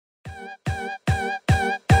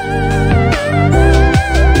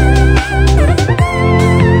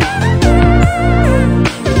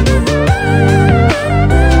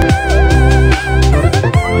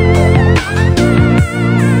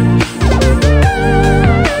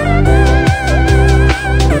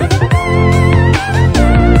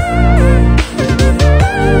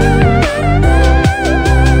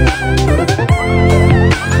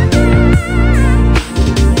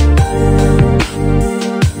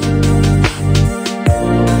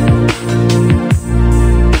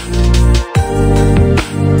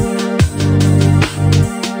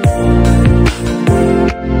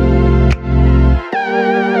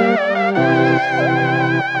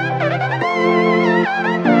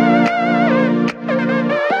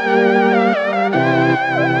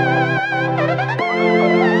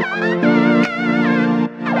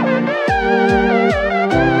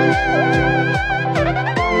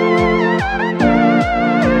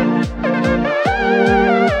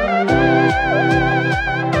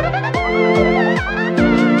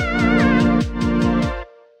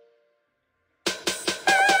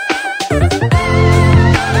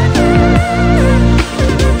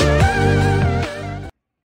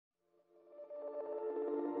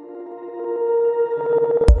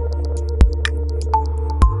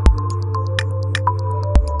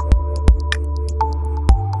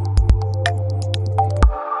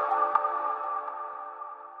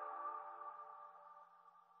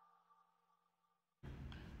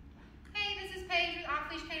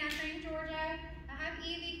Leash K9 Training, Georgia. I have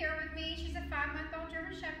Evie here with me. She's a 5-month-old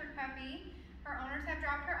German Shepherd puppy. Her owners have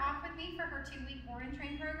dropped her off with me for her 2-week board and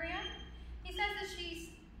train program. He says that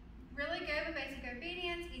she's really good with basic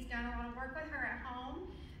obedience. He's done a lot of work with her at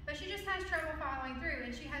home, but she just has trouble following through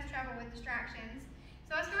and she has trouble with distractions.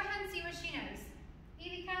 So let's go ahead and see what she knows.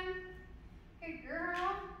 Evie, come. Good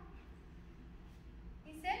girl.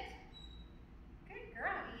 You sit. Good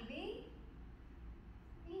girl, Evie.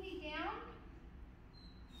 Evie, down.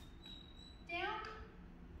 Down.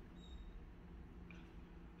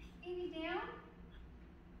 Evie, down.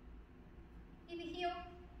 Evie, heel.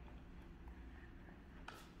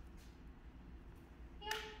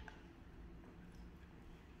 Heel.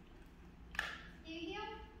 Evie, heel.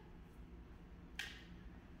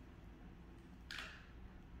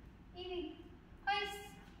 Evie, place.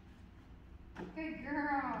 Good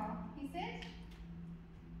girl. You sit.